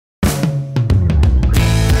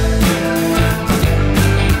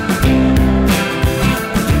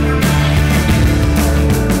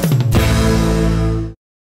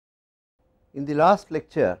In the last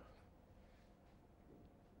lecture,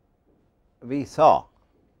 we saw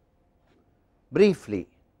briefly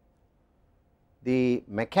the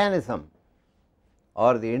mechanism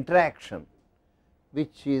or the interaction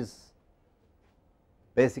which is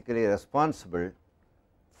basically responsible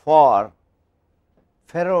for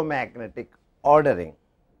ferromagnetic ordering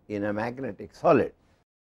in a magnetic solid.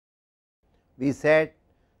 We said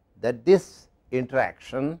that this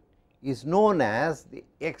interaction is known as the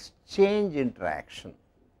exchange interaction,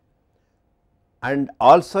 and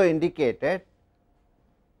also indicated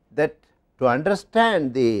that to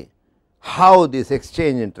understand how this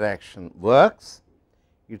exchange interaction works,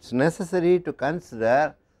 it is necessary to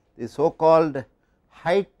consider the so called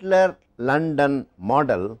Heitler-London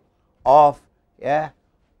model of a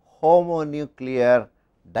homonuclear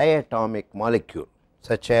diatomic molecule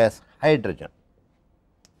such as hydrogen.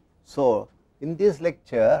 So, in this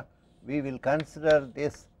lecture we will consider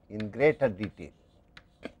this in greater detail.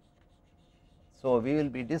 So, we will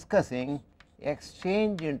be discussing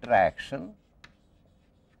exchange interaction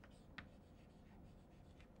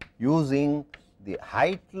using the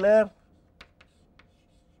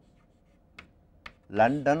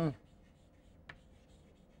Heitler-London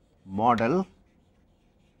model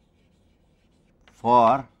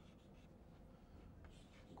for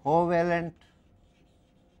covalent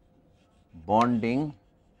bonding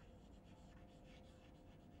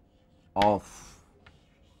of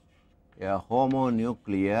a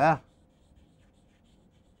homonuclear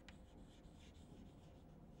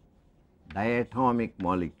diatomic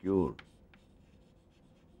molecule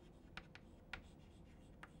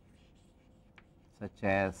such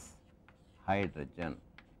as hydrogen.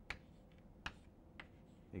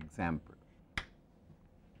 Example.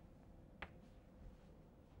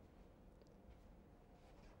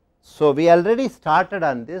 So, we already started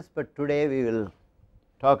on this, but today we will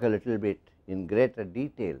talk a little bit in greater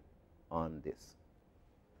detail on this.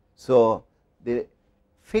 So, the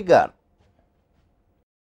figure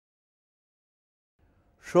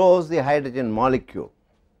shows the hydrogen molecule,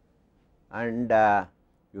 and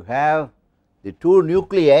you have the two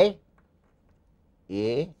nuclei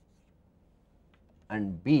A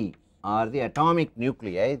and B are the atomic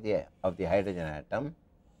nuclei of the hydrogen atom,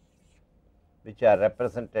 which are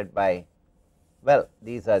represented by, well,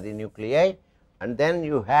 these are the nuclei, and then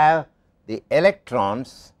you have the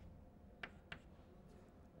electrons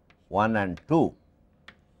 1 and 2.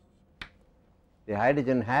 The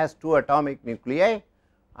hydrogen has 2 atomic nuclei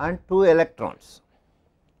and 2 electrons.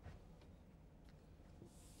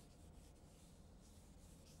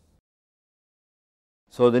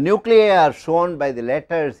 So, the nuclei are shown by the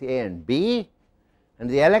letters A and B, and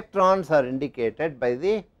the electrons are indicated by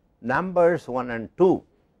the numbers 1 and 2.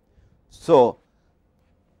 So,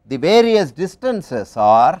 the various distances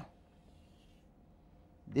are,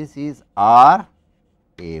 this is R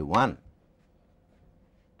A1,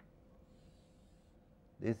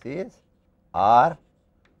 this is R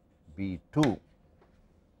B2,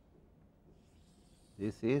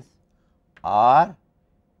 this is R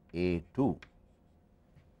A2,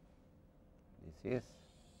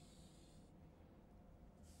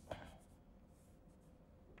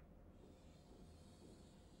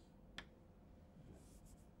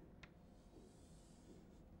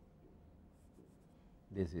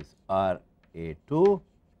 this is R A2,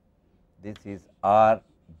 this is R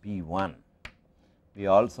B1. We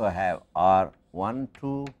also have R 1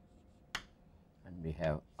 2 and we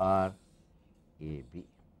have R A B.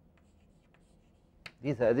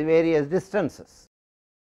 These are the various distances.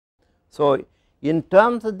 So, in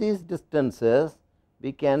terms of these distances,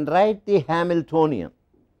 we can write the Hamiltonian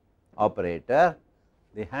operator.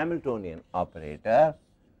 The Hamiltonian operator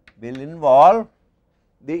will involve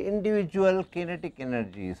the individual kinetic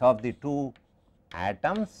energies of the two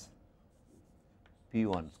atoms,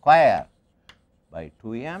 P1 square by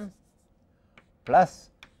 2m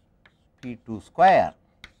plus P2 square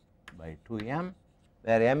by 2m,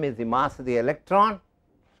 where m is the mass of the electron,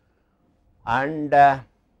 and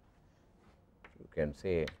you can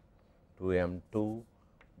say 2m2,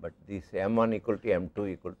 but this m1 equal to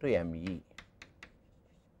m2 equal to me,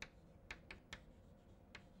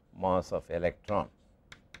 mass of electron.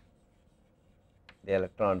 The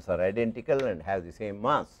electrons are identical and have the same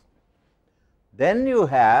mass. Then you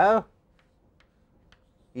have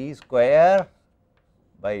E square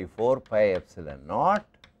by 4 pi epsilon naught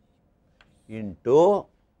into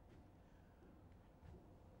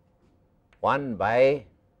 1 by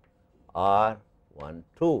R 1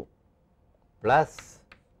 2 plus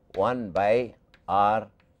 1 by R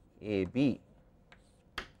A B.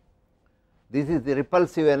 This is the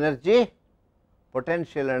repulsive energy,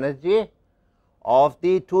 potential energy, of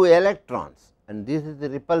the 2 electrons, and this is the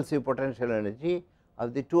repulsive potential energy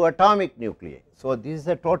of the 2 atomic nuclei. So, this is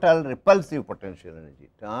the total repulsive potential energy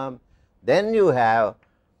term. Then you have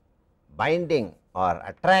binding or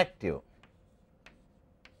attractive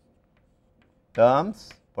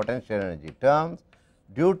terms, potential energy terms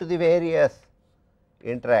due to the various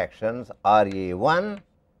interactions RA1,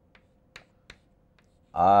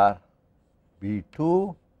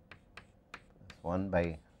 RB2 1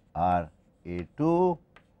 by RA2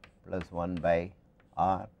 plus 1 by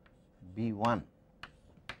RB1.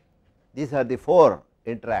 These are the 4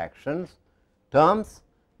 interactions terms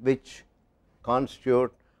which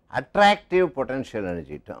constitute attractive potential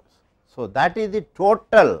energy terms. So, that is the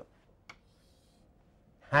total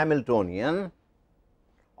Hamiltonian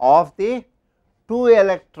of the 2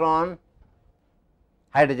 electron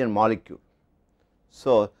hydrogen molecule.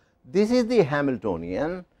 So, this is the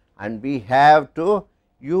Hamiltonian, and we have to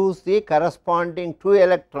use the corresponding 2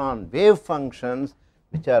 electron wave functions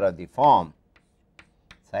which are of the form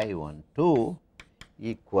psi 1 2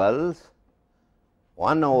 equals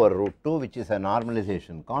 1 over root 2, which is a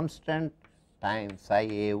normalization constant, times psi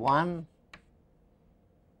a 1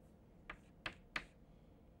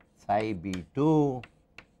 psi b 2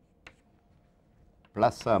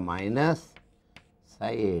 plus or minus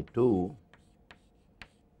psi a 2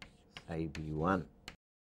 psi b 1.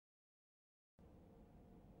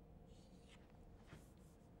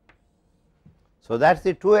 So, that is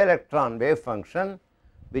the 2 electron wave function,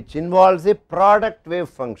 which involves the product wave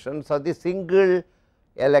functions of the single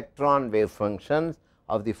electron wave functions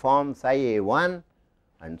of the form psi a 1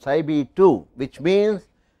 and psi b 2, which means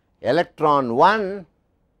electron 1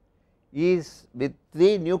 is with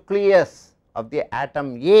the nucleus of the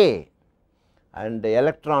atom A, and the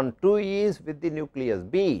electron 2 is with the nucleus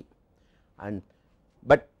B, and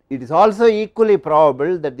but it is also equally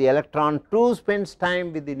probable that the electron 2 spends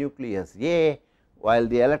time with the nucleus A, while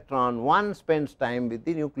the electron 1 spends time with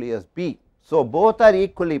the nucleus B. So, both are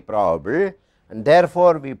equally probable, and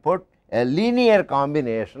therefore, we put a linear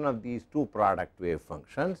combination of these 2 product wave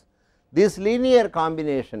functions. This linear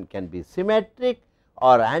combination can be symmetric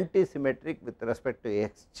or antisymmetric with respect to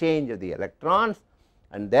exchange of the electrons,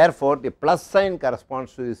 and therefore, the plus sign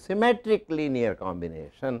corresponds to the symmetric linear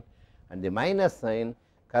combination, and the minus sign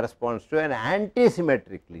corresponds to an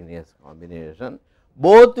antisymmetric linear combination.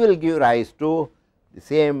 Both will give rise to the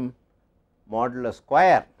same modulus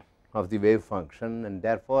square of the wave function, and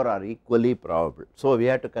therefore, are equally probable. So, we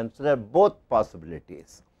have to consider both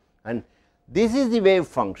possibilities, and this is the wave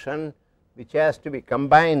function which has to be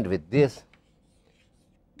combined with this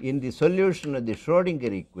in the solution of the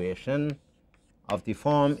Schrodinger equation of the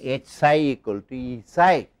form H psi equal to E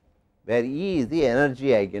psi, where E is the energy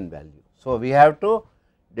eigenvalue. So, we have to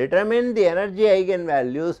determine the energy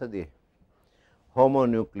eigenvalues of the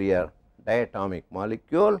homonuclear diatomic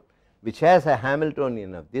molecule, which has a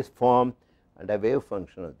Hamiltonian of this form and a wave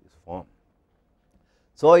function of this form.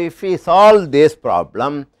 So, if we solve this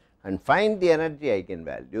problem and find the energy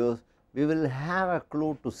eigenvalues, we will have a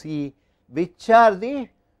clue to see which are the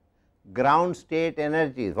ground state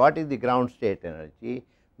energies. What is the ground state energy?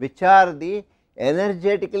 Which are the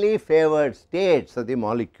energetically favored states of the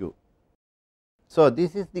molecule. So,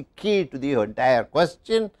 this is the key to the entire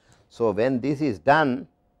question. So, when this is done,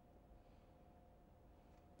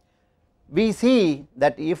 we see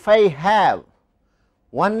that if I have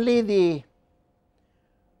only the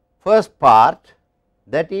first part,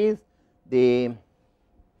 that is the,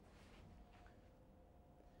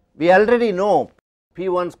 we already know P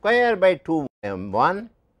 1 square by 2 m 1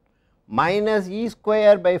 minus E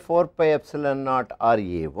square by 4 pi epsilon naught R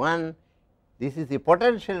A 1. This is the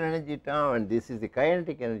potential energy term, and this is the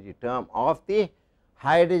kinetic energy term of the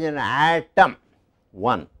hydrogen atom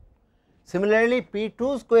 1. Similarly, P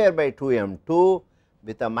 2 square by 2 m 2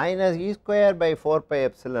 with a minus E square by 4 pi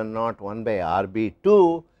epsilon naught 1 by R B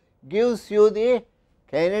 2 gives you the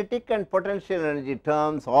kinetic and potential energy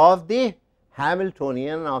terms of the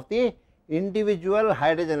Hamiltonian of the individual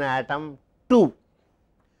hydrogen atom 2.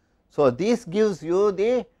 So, this gives you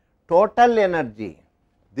the total energy.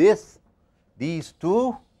 These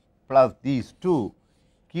 2 plus these 2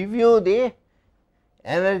 give you the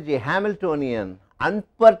energy Hamiltonian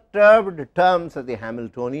unperturbed terms of the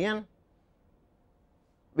Hamiltonian,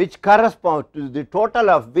 which correspond to the total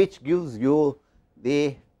of which gives you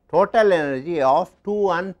the total energy of 2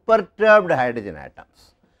 unperturbed hydrogen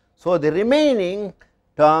atoms. So, the remaining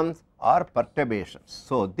terms are perturbations.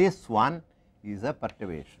 So, this one is a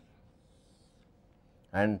perturbation,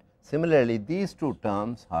 and similarly, these 2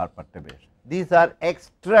 terms are perturbations. These are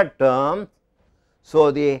extra terms.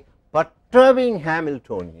 So, the perturbing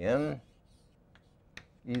Hamiltonian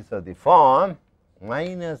is of the form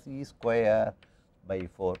minus E square by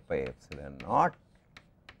 4 pi epsilon naught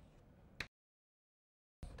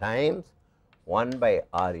times 1 by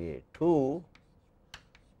R A 2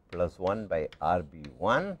 plus 1 by R B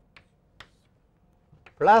 1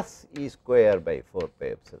 plus E square by 4 pi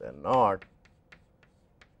epsilon naught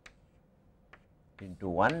into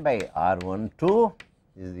 1 by R 1 2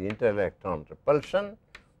 is the inter-electron repulsion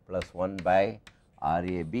plus 1 by R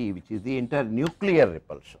A B, which is the inter-nuclear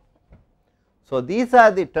repulsion. So, these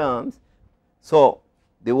are the terms. So,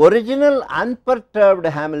 the original unperturbed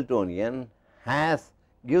Hamiltonian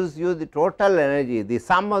gives you the total energy, the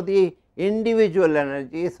sum of the individual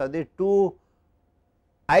energies of the two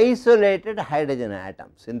isolated hydrogen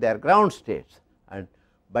atoms in their ground states,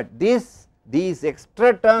 but these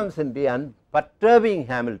extra terms in the unperturbing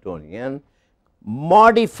Hamiltonian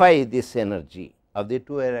modify this energy of the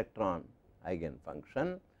 2 electron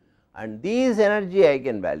eigenfunction, and these energy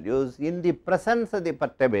eigenvalues in the presence of the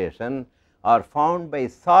perturbation are found by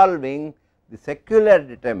solving the secular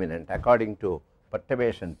determinant according to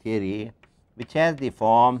perturbation theory, which has the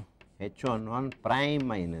form H11 prime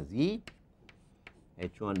minus E,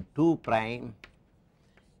 H12 prime,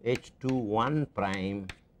 H21 prime,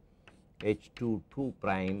 H22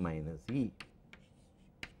 prime minus E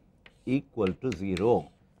equal to 0.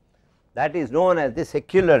 That is known as the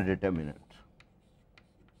secular determinant.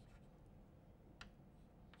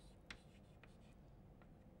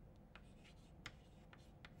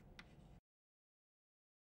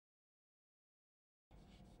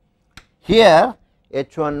 Here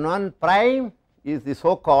H11 prime is the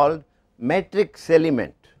so called matrix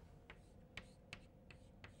element,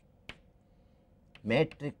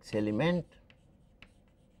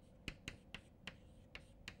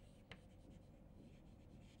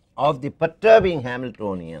 of the perturbing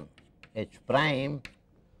Hamiltonian H prime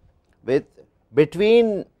with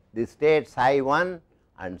between the state psi 1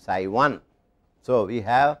 and psi 1. So, we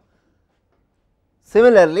have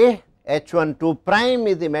similarly H12 prime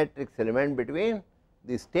is the matrix element between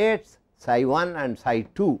the states psi 1 and psi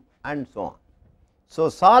 2 and so on. So,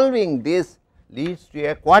 solving this leads to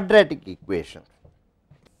a quadratic equation,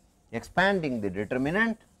 expanding the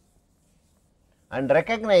determinant and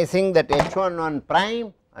recognizing that H11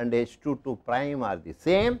 prime and H22 prime are the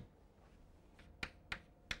same.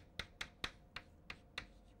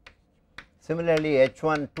 Similarly,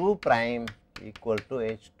 H12 prime equal to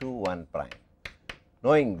H21 prime.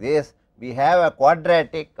 Knowing this, we have a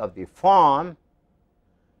quadratic of the form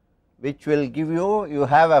which will give you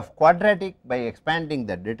have a quadratic by expanding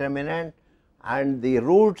the determinant, and the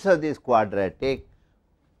roots of this quadratic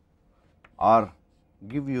or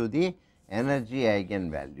give you the energy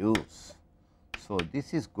eigenvalues. So,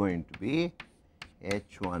 this is going to be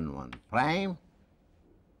H11 prime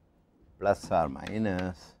plus or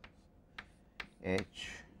minus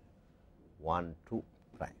H12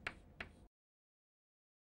 prime.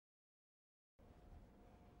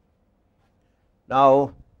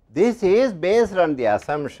 Now, this is based on the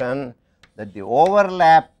assumption that the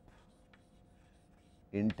overlap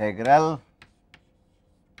integral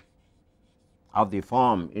of the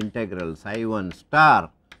form integral psi 1 star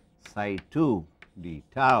psi 2 d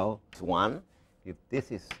tau is 1 if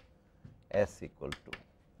this is s equal to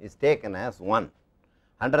is taken as 1.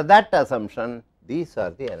 Under that assumption, these are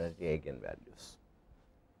the energy eigenvalues.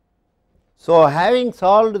 So, having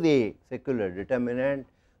solved the secular determinant,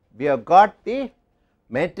 we have got the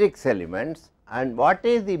matrix elements, and what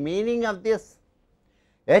is the meaning of this?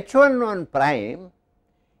 H11 prime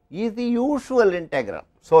is the usual integral.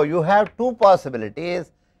 So, you have two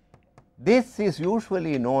possibilities. This is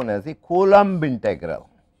usually known as the Coulomb integral.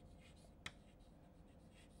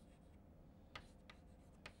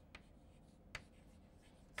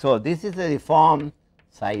 So, this is the form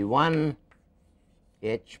psi 1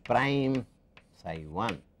 H prime psi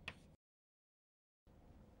 1.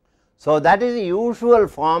 So, that is the usual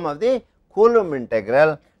form of the Coulomb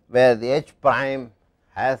integral, where the H prime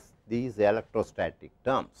has these electrostatic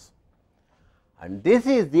terms, and this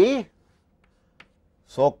is the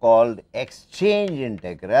so called exchange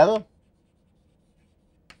integral,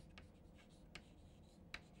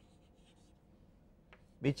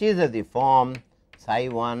 which is of the form psi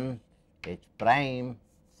 1 H prime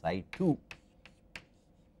psi 2.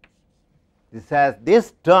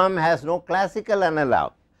 This term has no classical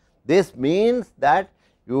analog. This means that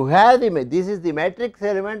you have this is the matrix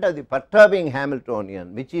element of the perturbing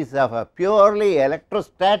Hamiltonian, which is of a purely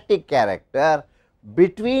electrostatic character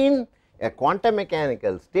between a quantum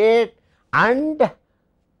mechanical state and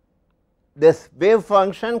this wave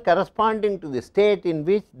function corresponding to the state in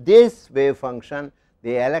which this wave function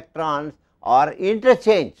the electrons or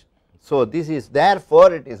interchange. So, this is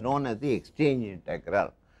therefore, it is known as the exchange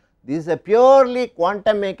integral. This is a purely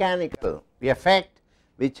quantum mechanical effect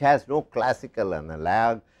which has no classical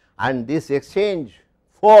analog, and this exchange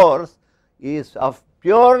force is of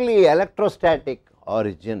purely electrostatic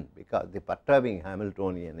origin, because the perturbing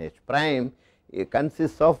Hamiltonian H prime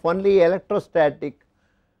consists of only electrostatic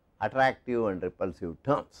attractive and repulsive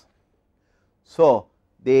terms. So,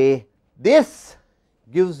 this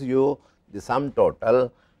gives you the sum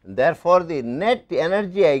total, and therefore, the net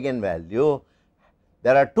energy eigenvalue,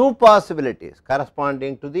 there are two possibilities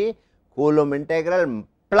corresponding to the Coulomb integral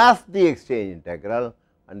plus the exchange integral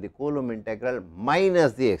and the Coulomb integral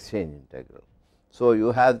minus the exchange integral. So,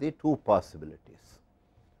 you have the two possibilities.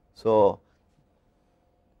 So,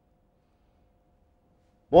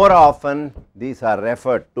 more often these are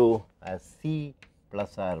referred to as C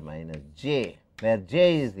plus or minus J, where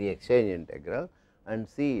J is the exchange integral and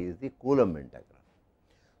C is the Coulomb integral.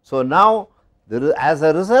 So, now as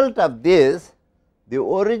a result of this, the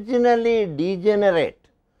originally degenerate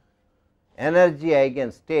energy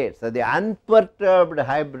eigenstates are the unperturbed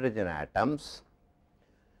hydrogen atoms.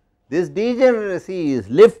 This degeneracy is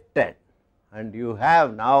lifted, and you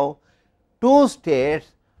have now two states,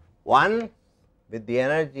 one with the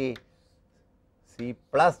energy C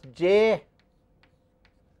plus J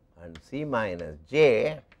and C minus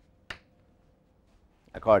J.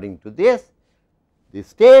 According to this, the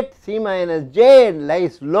state C minus J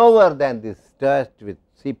lies lower than this state with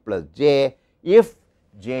C plus J if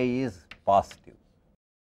J is positive.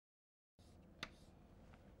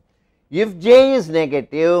 If J is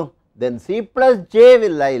negative, then C plus J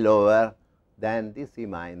will lie lower than the C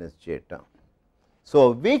minus J term.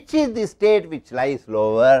 So, which is the state which lies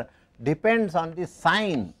lower depends on the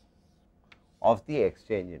sign of the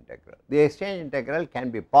exchange integral. The exchange integral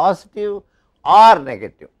can be positive or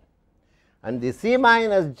negative, and the C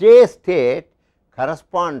minus J state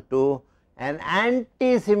correspond to an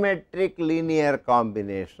antisymmetric linear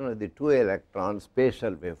combination of the two electron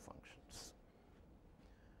spatial wave functions.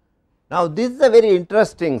 Now, this is a very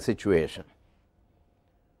interesting situation.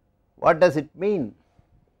 What does it mean?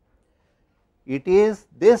 It is,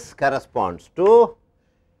 this corresponds to,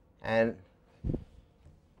 and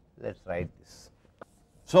let us write this.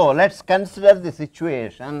 So, let us consider the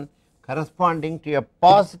situation corresponding to a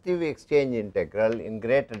positive exchange integral in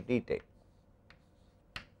greater detail.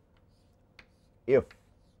 If,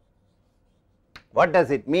 what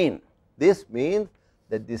does it mean? This means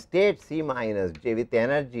that the state C minus J with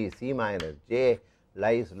energy C minus J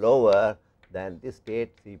lies lower than the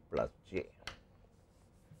state C plus J.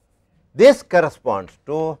 This corresponds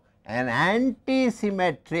to an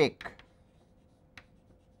antisymmetric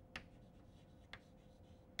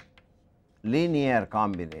linear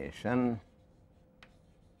combination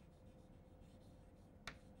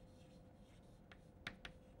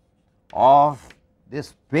of the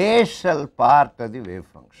spatial part of the wave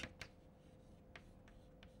function.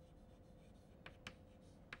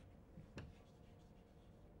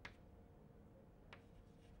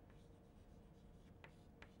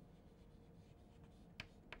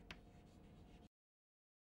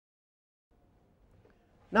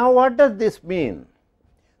 Now, what does this mean?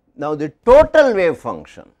 Now, the total wave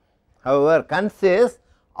function, however, consists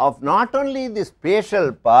of not only the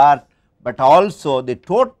spatial part, but also the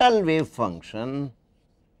total wave function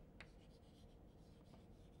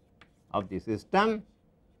of the system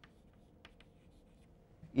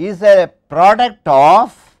is a product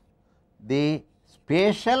of the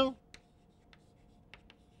spatial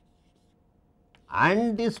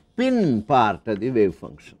and the spin part of the wave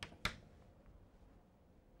function.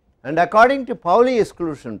 And according to Pauli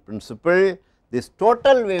exclusion principle, this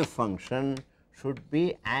total wave function should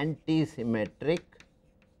be antisymmetric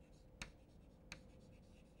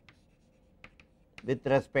with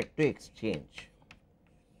respect to exchange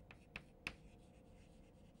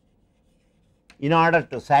in order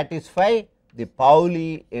to satisfy the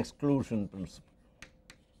Pauli exclusion principle.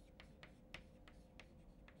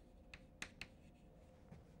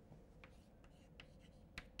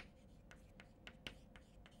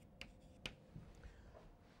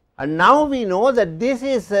 And now we know that this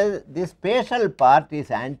is this spatial part is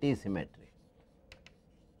antisymmetric.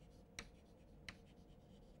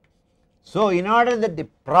 So, in order that the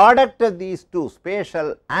product of these two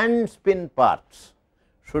spatial and spin parts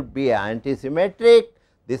should be antisymmetric,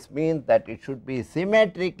 this means that it should be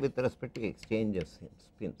symmetric with respect to exchange of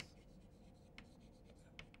spins.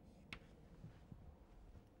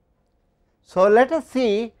 So, let us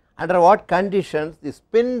see under what conditions the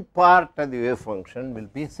spin part of the wave function will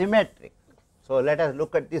be symmetric. So, let us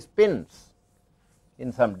look at the spins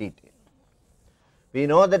in some detail. we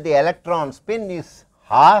know that the electron spin is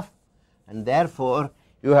half, and therefore,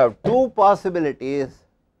 you have two possibilities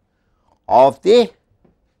of the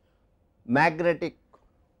magnetic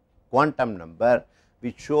quantum number,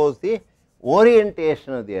 which shows the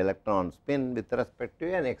orientation of the electron spin with respect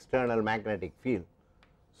to an external magnetic field.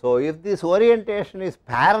 So, if this orientation is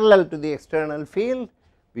parallel to the external field,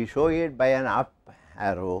 we show it by an up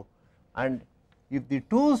arrow, and if the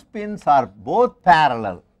two spins are both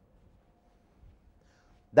parallel,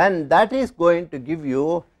 then that is going to give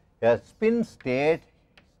you a spin state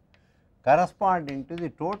corresponding to the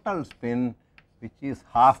total spin, which is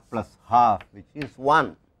half plus half, which is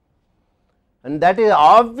 1, and that is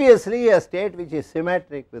obviously a state which is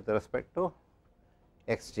symmetric with respect to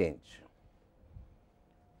exchange.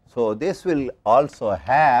 So, this will also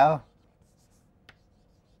have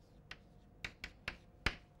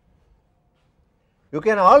you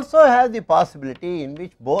can also have the possibility in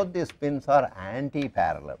which both the spins are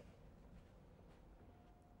anti-parallel.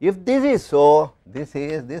 If this is so, this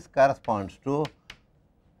corresponds to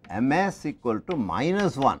ms equal to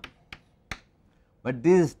minus 1, but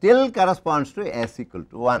this still corresponds to s equal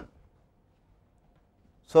to 1.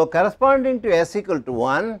 So, corresponding to s equal to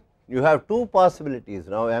 1, you have two possibilities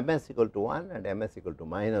now, ms equal to 1 and ms equal to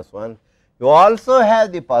minus 1. You also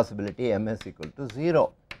have the possibility ms equal to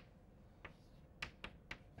 0,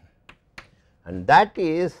 and that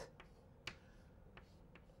is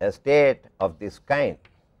a state of this kind.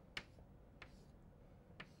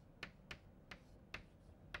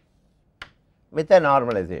 With a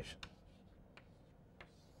normalization.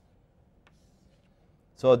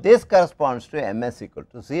 So, this corresponds to ms equal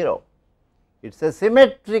to 0. It is a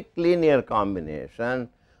symmetric linear combination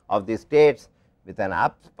of the states with an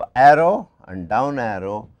up arrow and down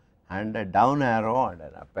arrow and a down arrow and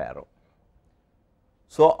an up arrow.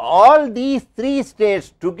 So, all these three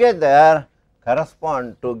states together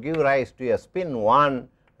correspond to give rise to a spin 1,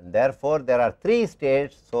 and therefore, there are three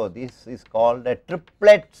states. So, this is called a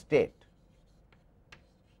triplet state.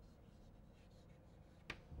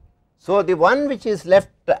 So, the one which is left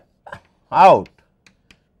out,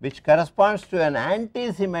 which corresponds to an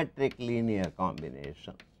antisymmetric linear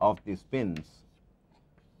combination of the spins,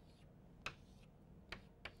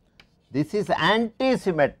 this is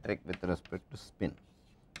antisymmetric with respect to spin.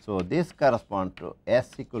 So, this corresponds to s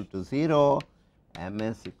equal to 0,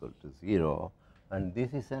 ms equal to 0, and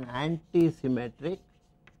this is an antisymmetric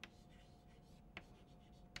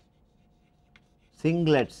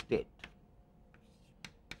singlet state.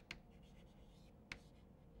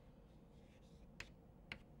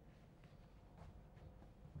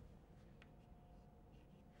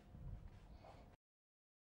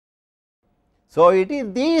 So, it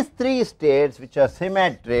is these three states which are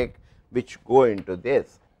symmetric which go into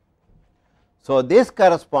this. So, this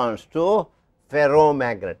corresponds to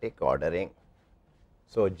ferromagnetic ordering.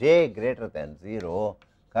 So, J greater than 0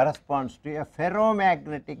 corresponds to a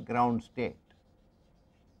ferromagnetic ground state.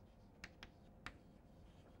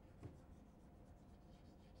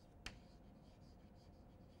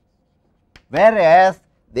 Whereas,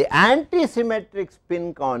 the antisymmetric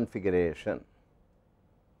spin configuration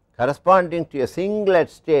corresponding to a singlet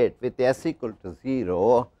state with s equal to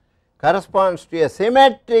 0 corresponds to a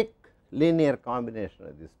symmetric linear combination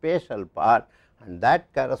of the spatial part, and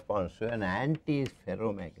that corresponds to an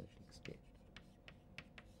anti-ferromagnetic state.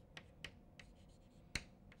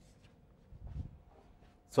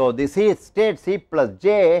 So, this state C plus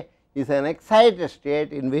J is an excited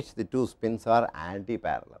state in which the two spins are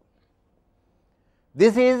anti-parallel.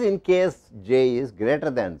 This is in case J is greater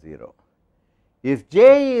than 0. If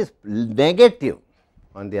J is negative,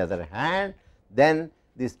 on the other hand, then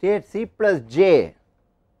the state C plus J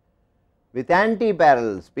with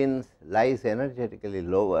anti-parallel spins lies energetically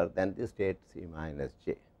lower than the state C minus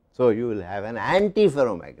J. So, you will have an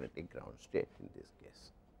anti-ferromagnetic ground state in this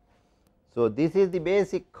case. So, this is the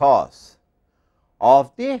basic cause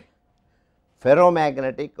of the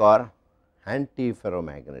ferromagnetic or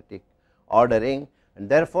anti-ferromagnetic ordering, and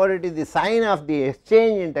therefore, it is the sign of the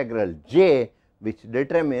exchange integral J which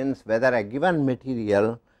determines whether a given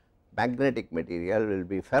material, magnetic material, will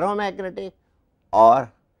be ferromagnetic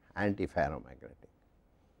or anti-ferromagnetic.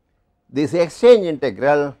 This exchange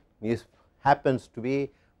integral happens to be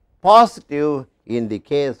positive in the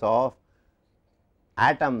case of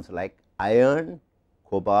atoms like iron,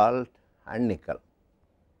 cobalt and nickel,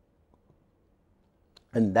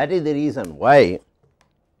 and that is the reason why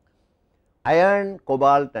iron,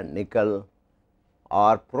 cobalt and nickel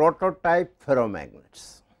are prototype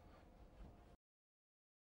ferromagnets.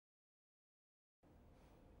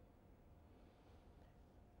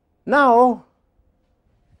 Now,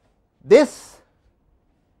 this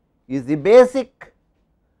is the basic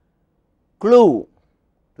clue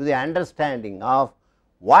to the understanding of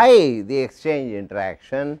why the exchange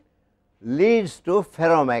interaction leads to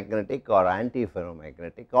ferromagnetic or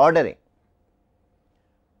antiferromagnetic ordering.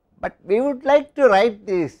 But we would like to write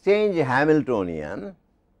the exchange Hamiltonian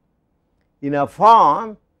in a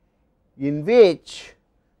form in which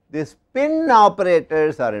the spin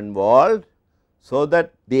operators are involved, so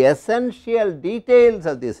that the essential details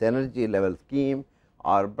of this energy level scheme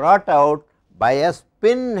are brought out by a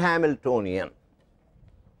spin Hamiltonian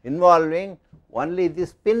involving only the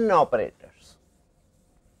spin operators.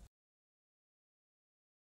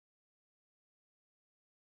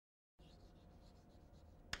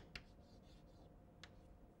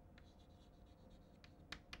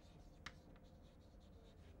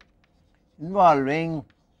 Involving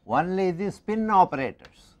only the spin operators.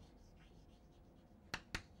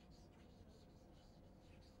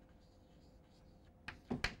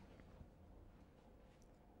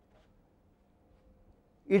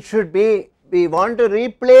 It should be, we want to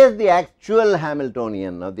replace the actual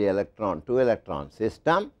Hamiltonian of the electron, 2 electron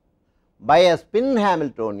system by a spin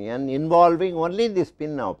Hamiltonian involving only the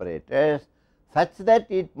spin operators, such that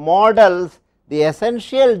it models the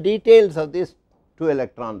essential details of this 2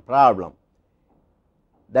 electron problem.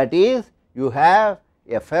 That is, you have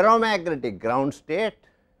a ferromagnetic ground state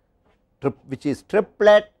which is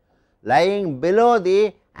triplet lying below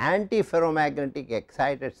the antiferromagnetic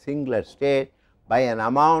excited singlet state by an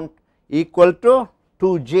amount equal to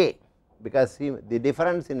 2j, because the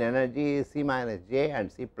difference in energy is C minus j and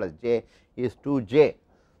C plus j is 2j.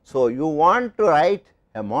 So, you want to write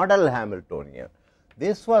a model Hamiltonian.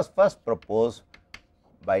 This was first proposed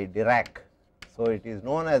by Dirac. So, it is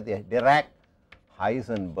known as the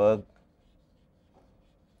Dirac-Heisenberg.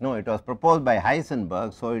 No, it was proposed by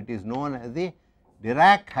Heisenberg. So, it is known as the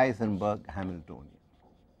Dirac-Heisenberg Hamiltonian.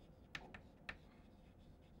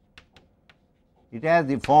 It has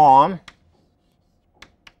the form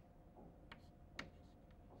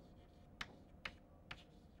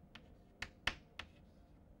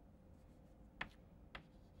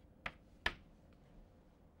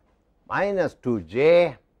minus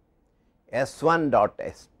 2j S1 dot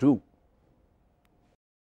S2.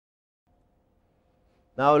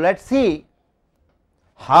 Now, let us see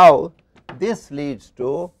how this leads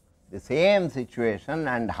to the same situation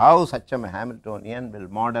and how such a Hamiltonian will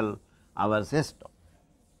model our system.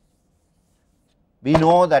 We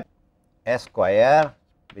know that S square,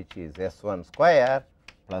 which is S1 square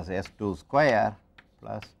plus S2 square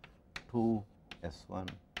plus 2 S1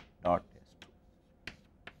 dot S2.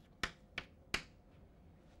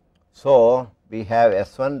 So, we have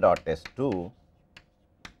S1 dot S2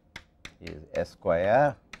 is S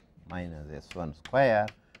square minus S1 square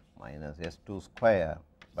minus S2 square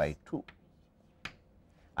by 2,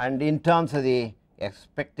 and in terms of the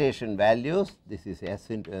expectation values, this is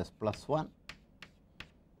S into S plus 1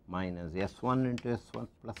 minus S1 into S1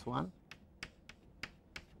 plus 1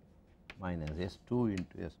 minus S2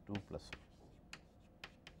 into S2 plus 1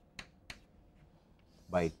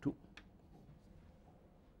 by 2.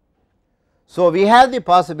 So, we have the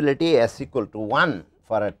possibility S equal to 1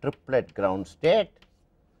 for a triplet ground state.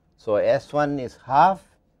 So, S1 is half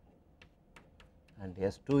and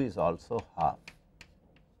S2 is also half.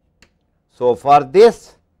 So, for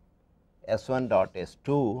this S1 dot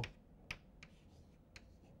S2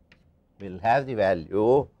 will have the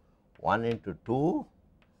value 1 into 2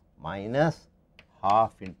 minus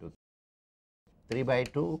half into 3 by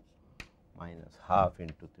 2 minus half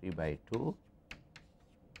into 3 by 2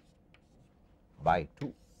 by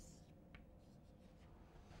 2,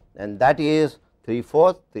 and that is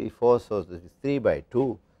 3/4, 3/4. So, this is 3 by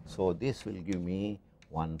 2. So, this will give me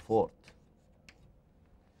 1/4.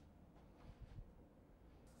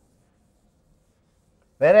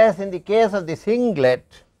 Whereas, in the case of the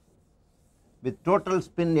singlet with total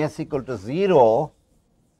spin S equal to 0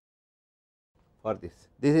 for this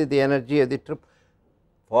is the energy of the trip.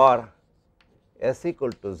 For S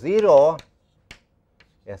equal to 0,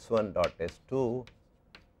 S1 dot S2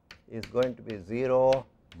 is going to be 0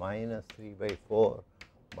 minus 3 by 4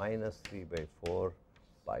 minus 3 by 4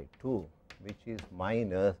 by 2, which is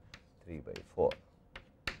minus 3 by 4.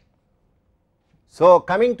 So,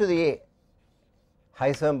 coming to the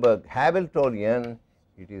Heisenberg Hamiltonian,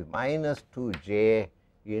 it is minus 2j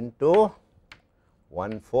into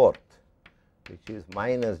 1/4, which is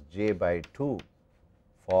minus j by 2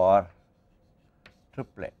 for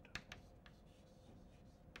triplet,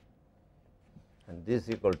 and this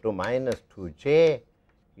is equal to minus 2j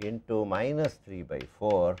into minus 3 by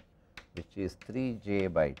 4, which is 3j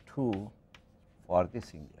by 2 for the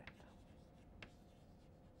singlet.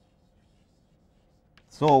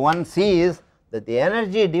 So, one sees that the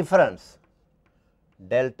energy difference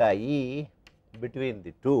delta E between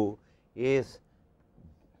the two is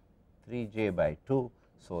 3j by 2.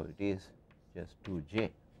 So, it is just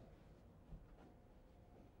 2j.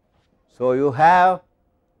 So, you have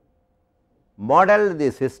modeled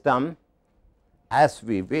the system as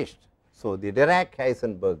we wished. So, the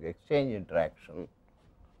Dirac-Heisenberg exchange interaction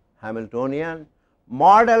Hamiltonian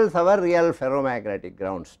models our real ferromagnetic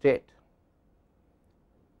ground state.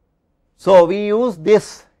 So, we use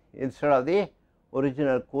this instead of the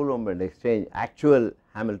original Coulomb and exchange actual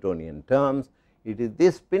Hamiltonian terms. It is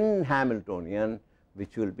this spin Hamiltonian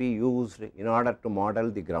which will be used in order to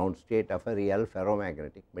model the ground state of a real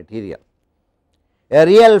ferromagnetic material. A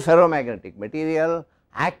real ferromagnetic material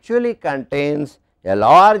actually contains a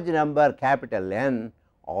large number capital N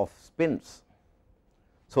of spins.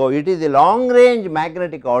 So, it is the long range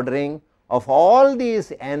magnetic ordering of all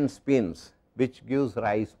these N spins which gives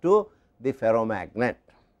rise to the ferromagnet.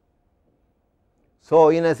 So,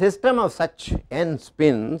 in a system of such N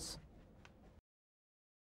spins,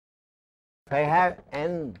 if I have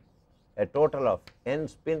N, a total of N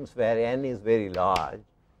spins where N is very large,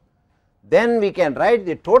 then we can write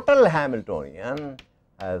the total Hamiltonian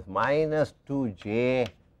as minus 2j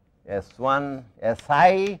S1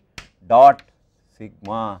 Si dot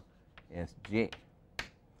sigma Sj,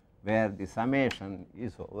 where the summation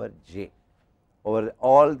is over j over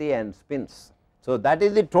all the N spins. So, that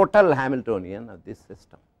is the total Hamiltonian of this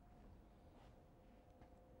system.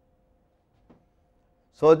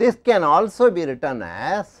 So, this can also be written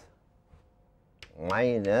as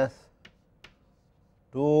minus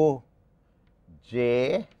 2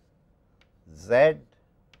 j z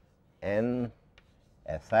n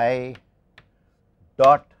Si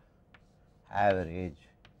dot average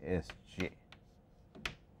S j,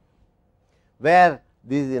 where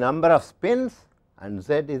this is the number of spins and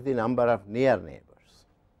z is the number of near neighbors.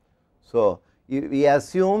 So, we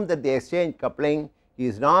assume that the exchange coupling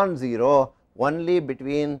is non-zero only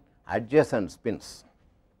between adjacent spins.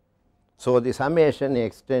 So, the summation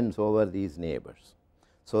extends over these neighbors.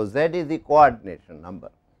 So, z is the coordination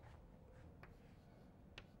number.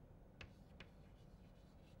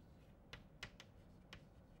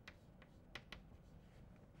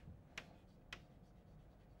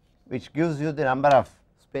 Which gives you the number of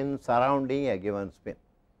spins surrounding a given spin,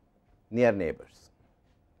 near neighbors,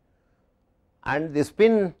 and the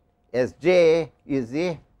spin Sj is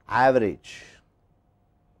the average.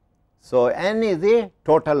 So, n is the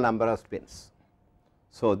total number of spins.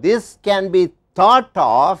 So, this can be thought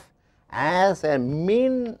of as a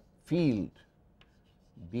mean field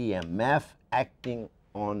BMF acting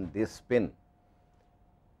on this spin,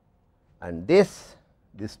 and this,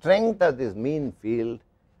 the strength of this mean field,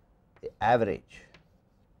 the average.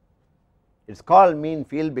 It is called mean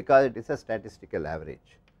field because it is a statistical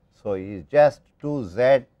average. So, it is just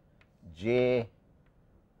 2z j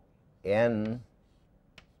n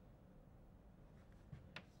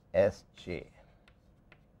S j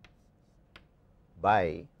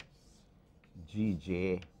by G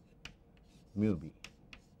j mu b.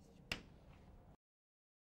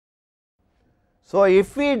 So,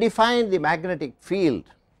 if we define the magnetic field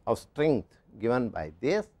of strength given by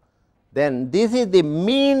this, then this is the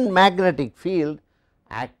mean magnetic field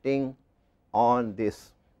acting on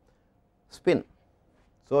this spin.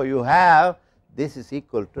 So, you have this is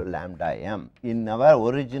equal to lambda m in our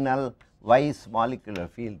original Weiss molecular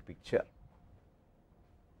field picture.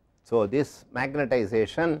 So, this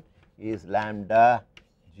magnetization is lambda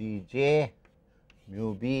G j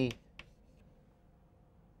mu b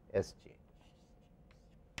S j.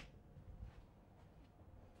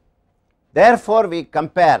 Therefore, we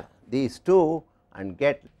compare these two and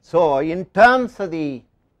get. So, in terms of the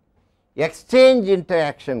exchange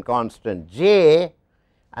interaction constant J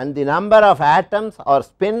and the number of atoms or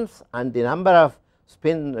spins and the number of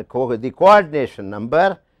spin the coordination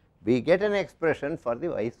number, we get an expression for the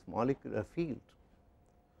Weiss molecular field.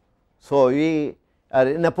 So, we are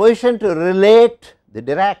in a position to relate the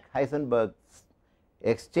Dirac-Heisenberg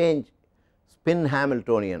exchange spin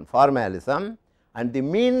Hamiltonian formalism and the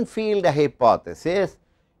mean field hypothesis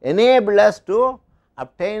enable us to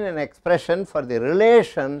obtain an expression for the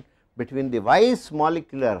relation between the Weiss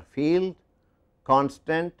molecular field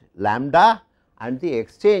constant lambda and the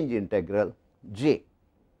exchange integral J.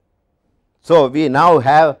 So, we now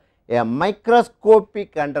have a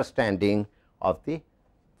microscopic understanding of the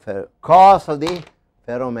cause of the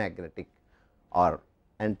ferromagnetic or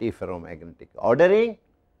antiferromagnetic ordering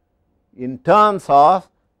in terms of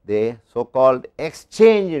the so called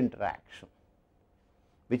exchange interaction,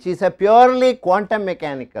 which is a purely quantum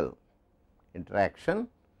mechanical interaction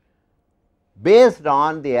based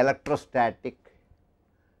on the electrostatic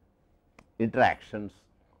interactions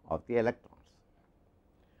of the electrons.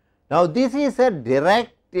 Now, this is a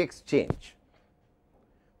direct exchange.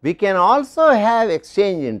 We can also have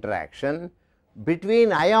exchange interaction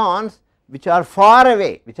between ions which are far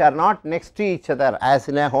away, which are not next to each other as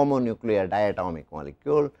in a homonuclear diatomic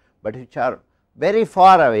molecule, but which are very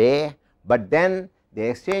far away, but then the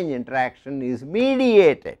exchange interaction is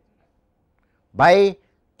mediated by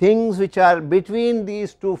things which are between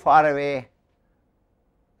these two far away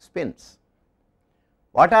spins.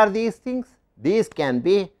 What are these things? These can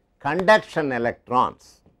be conduction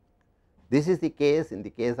electrons. This is the case in the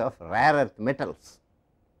case of rare earth metals.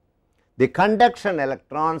 The conduction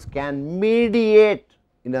electrons can mediate,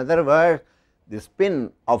 in other words, the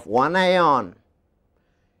spin of one ion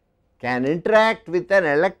can interact with an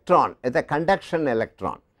electron, with a conduction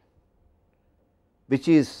electron, which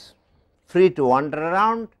is free to wander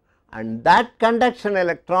around, and that conduction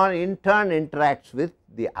electron in turn interacts with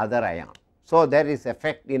the other ion. So, there is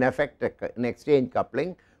in effect an exchange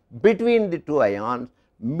coupling between the two ions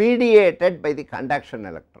mediated by the conduction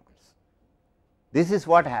electrons. This is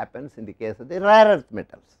what happens in the case of the rare earth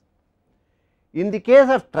metals. In the case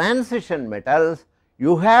of transition metals,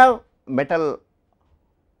 you have metal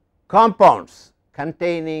compounds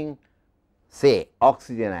containing, say,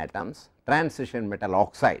 oxygen atoms, transition metal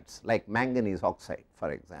oxides like manganese oxide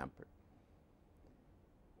for example.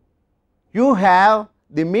 You have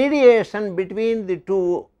the mediation between the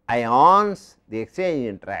two ions, the exchange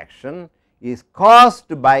interaction is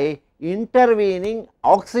caused by intervening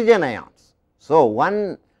oxygen ions. So,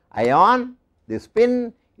 one ion, the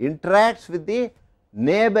spin interacts with the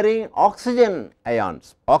neighboring oxygen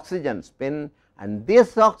ions, oxygen spin, and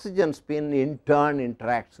this oxygen spin in turn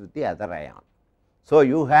interacts with the other ion. So,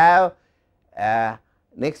 you have an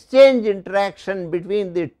exchange interaction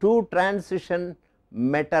between the two transition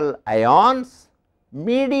metal ions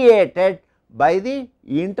mediated by the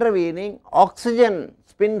intervening oxygen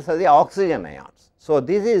spins of the oxygen ions. So,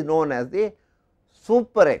 this is known as the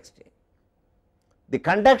super exchange. The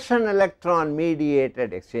conduction electron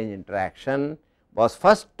mediated exchange interaction was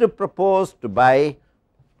first proposed by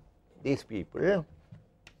these people,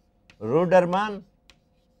 Ruderman,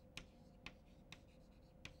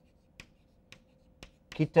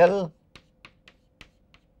 Kittel,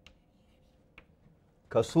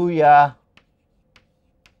 Kasuya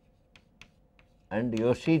and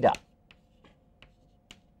Yoshida.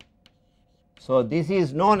 So, this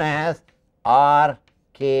is known as RKKY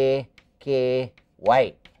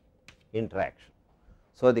interaction.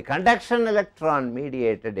 So, the conduction electron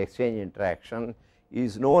mediated exchange interaction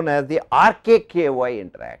is known as the RKKY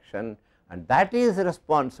interaction, and that is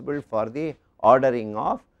responsible for the ordering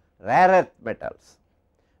of rare earth metals,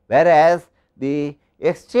 whereas the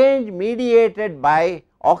exchange mediated by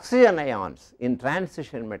oxygen ions in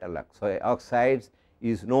transition metal oxides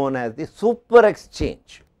is known as the super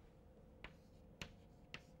exchange.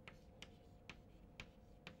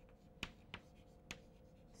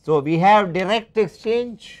 So, we have direct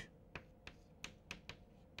exchange,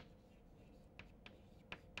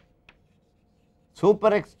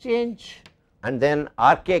 super exchange, and then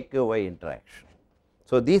RKKY interaction.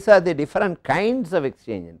 So, these are the different kinds of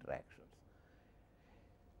exchange interactions.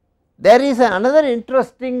 There is another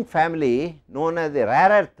interesting family known as the rare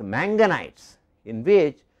earth manganites, in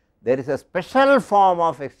which there is a special form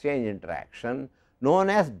of exchange interaction known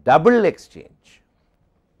as double exchange.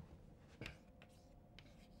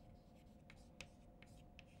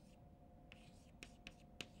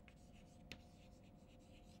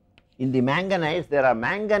 In the manganites, there are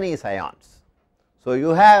manganese ions. So, you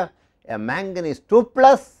have a manganese 2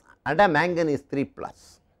 plus and a manganese 3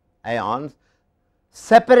 plus ions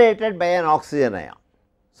separated by an oxygen ion.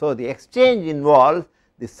 So, the exchange involves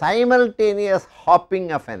the simultaneous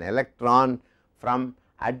hopping of an electron from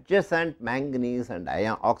adjacent manganese and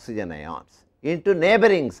oxygen ions into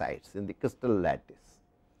neighboring sites in the crystal lattice.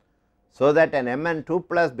 So, that an Mn2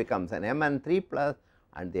 plus becomes an Mn3 plus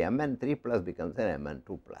and the Mn3 plus becomes an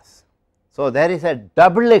Mn2 plus. So, there is a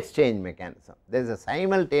double exchange mechanism, there is a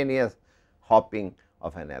simultaneous hopping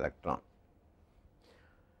of an electron.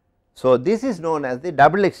 So, this is known as the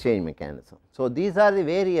double exchange mechanism. So, these are the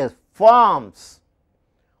various forms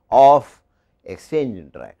of exchange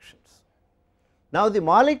interactions. Now, the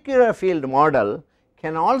molecular field model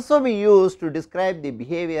can also be used to describe the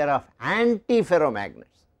behavior of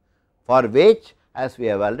antiferromagnets, for which, as we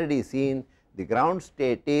have already seen, the ground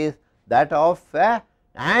state is that of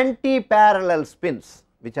anti-parallel spins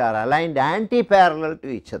which are aligned anti-parallel to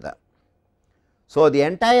each other. So, the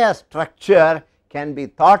entire structure can be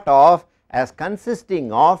thought of as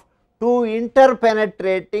consisting of two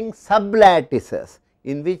interpenetrating sublattices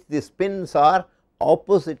in which the spins are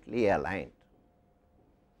oppositely aligned.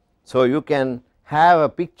 So, you can have a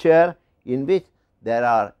picture in which there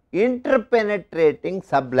are interpenetrating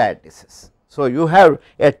sublattices. So, you have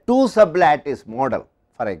a two sublattice model,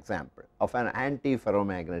 for example, of an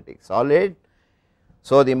antiferromagnetic solid.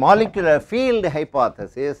 So, the molecular field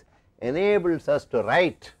hypothesis enables us to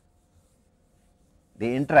write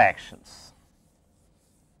the interactions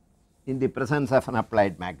in the presence of an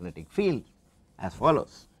applied magnetic field as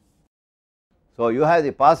follows. So, you have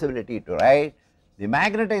the possibility to write the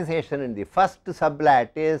magnetization in the first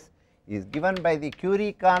sublattice is given by the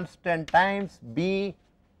Curie constant times B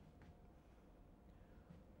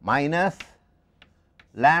minus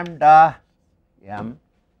lambda m,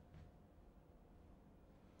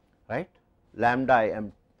 right, lambda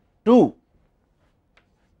m 2.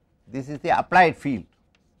 This is the applied field.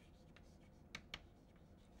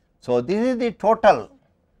 So, this is the total,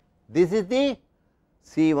 this is the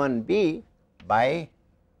C1b by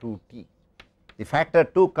 2t. The factor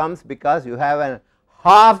 2 comes because you have a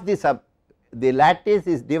half the lattice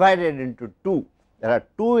is divided into 2. There are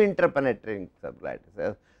two interpenetrating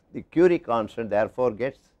sublattices. The Curie constant therefore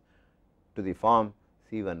gets to the form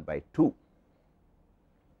C1 by 2.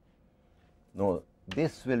 No,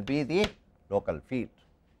 this will be the local field.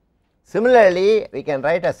 Similarly, we can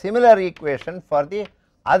write a similar equation for the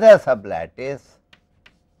other sublattice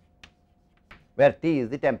where T is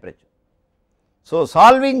the temperature. So,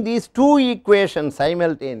 solving these two equations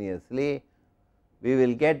simultaneously, we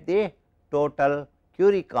will get the total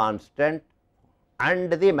Curie constant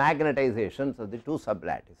and the magnetizations of the two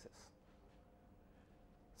sublattices.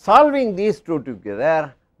 Solving these two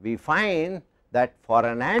together, we find that for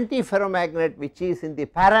an antiferromagnet which is in the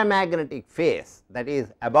paramagnetic phase, that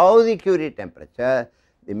is above the Curie temperature,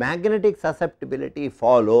 the magnetic susceptibility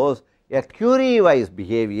follows a Curie wise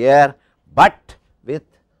behavior, but with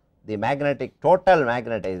the magnetic total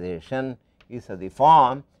magnetization is of the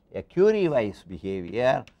form a Curie wise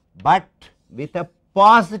behavior, but with a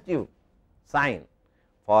positive sign,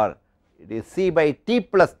 for it is C by T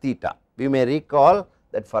plus theta. We may recall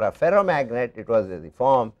that for a ferromagnet it was of the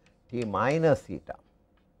form T minus theta.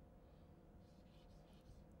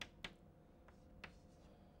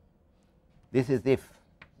 This is if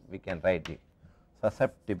we can write the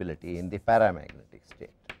susceptibility in the paramagnetic state.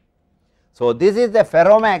 So, this is the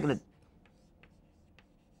ferromagnet.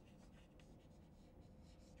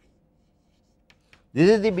 This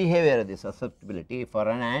is the behavior of the susceptibility for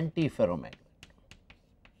an antiferromagnet.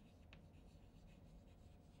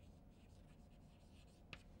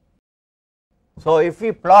 So, if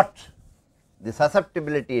we plot the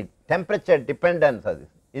susceptibility temperature dependence of this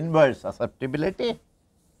inverse susceptibility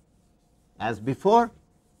as before,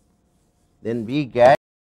 then we get,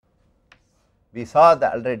 we saw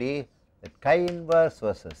that already that chi inverse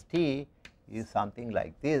versus T is something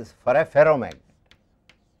like this for a ferromagnet.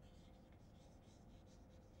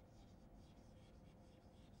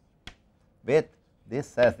 With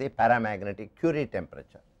this as the paramagnetic Curie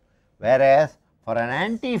temperature, whereas for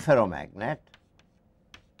an antiferromagnet,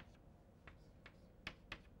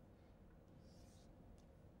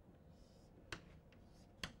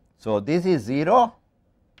 so this is 0.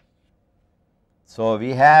 So, we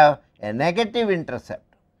have a negative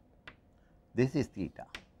intercept, this is theta.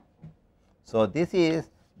 So, this is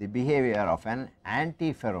the behavior of an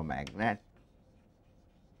antiferromagnet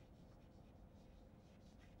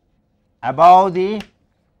above the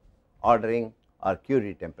ordering or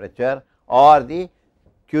Curie temperature or the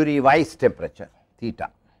Curie wise temperature theta.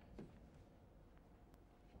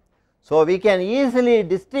 So, we can easily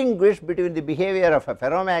distinguish between the behavior of a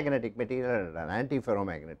ferromagnetic material and an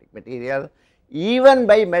antiferromagnetic material even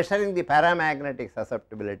by measuring the paramagnetic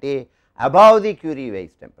susceptibility above the Curie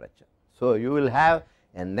wise temperature. So, you will have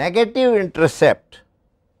a negative intercept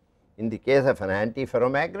in the case of an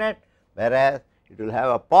antiferromagnet, whereas it will have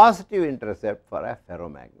a positive intercept for a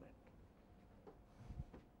ferromagnet.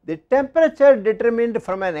 The temperature determined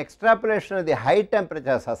from an extrapolation of the high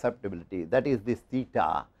temperature susceptibility, that is this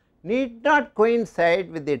theta, need not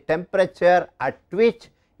coincide with the temperature at which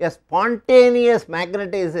a spontaneous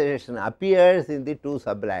magnetization appears in the two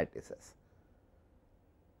sublattices.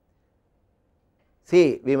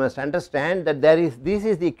 See, we must understand that there is, this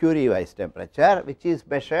is the Curie wise temperature, which is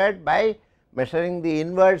measured by measuring the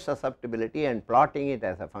inverse susceptibility and plotting it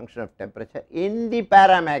as a function of temperature in the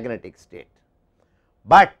paramagnetic state.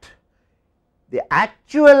 But the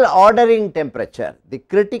actual ordering temperature, the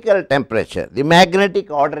critical temperature, the magnetic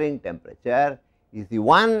ordering temperature is the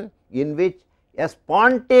one in which a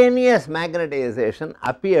spontaneous magnetization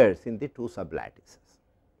appears in the two sublattices.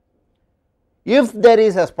 If there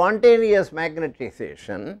is a spontaneous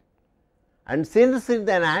magnetization, and since in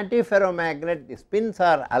an antiferromagnet the spins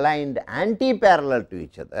are aligned anti-parallel to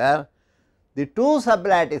each other, the two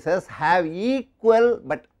sublattices have equal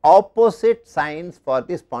but opposite signs for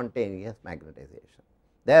the spontaneous magnetization.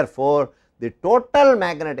 Therefore, the total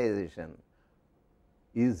magnetization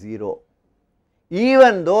is 0,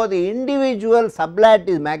 even though the individual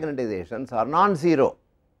sublattice magnetizations are non-zero,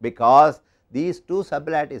 because these two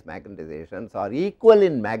sublattice magnetizations are equal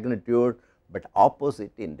in magnitude, but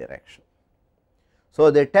opposite in direction.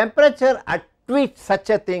 So, the temperature at which such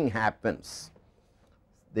a thing happens,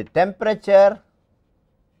 the temperature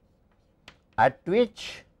at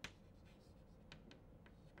which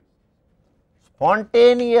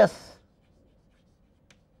spontaneous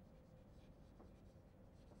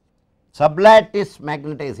sublattice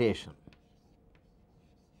magnetization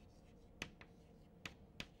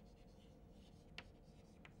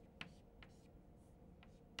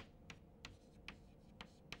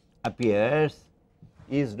appears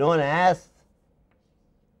is known as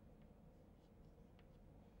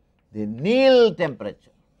the Néel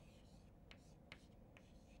temperature.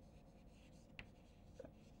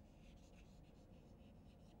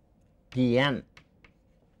 Tn.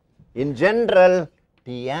 In general,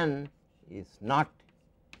 Tn is not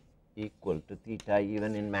equal to theta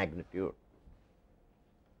even in magnitude.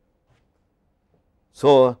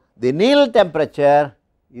 So, the Néel temperature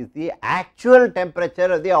is the actual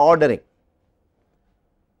temperature of the ordering.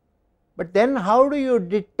 But then how do you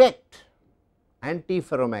detect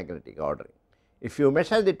antiferromagnetic ordering? If you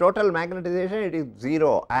measure the total magnetization, it is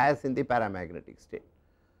 0 as in the paramagnetic state.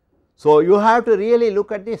 So, you have to really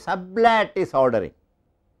look at the sublattice ordering.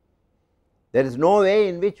 There is no way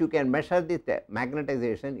in which you can measure the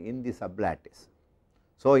magnetization in the sublattice.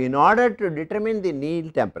 So, in order to determine the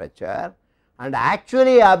Néel temperature and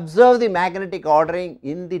actually observe the magnetic ordering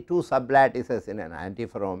in the two sublattices in an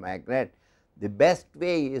antiferromagnet, the best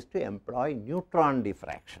way is to employ neutron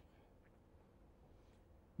diffraction.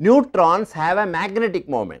 Neutrons have a magnetic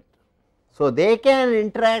moment. So, they can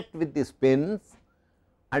interact with the spins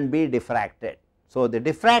and be diffracted. So, the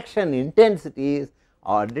diffraction intensities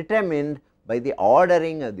are determined by the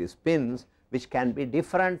ordering of the spins, which can be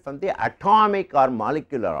different from the atomic or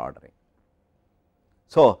molecular ordering.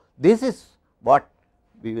 So, this is what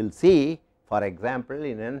we will see, for example,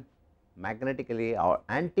 in an magnetically or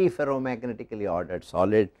antiferromagnetically ordered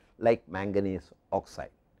solid like manganese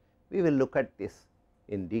oxide. We will look at this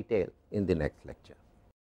in detail in the next lecture.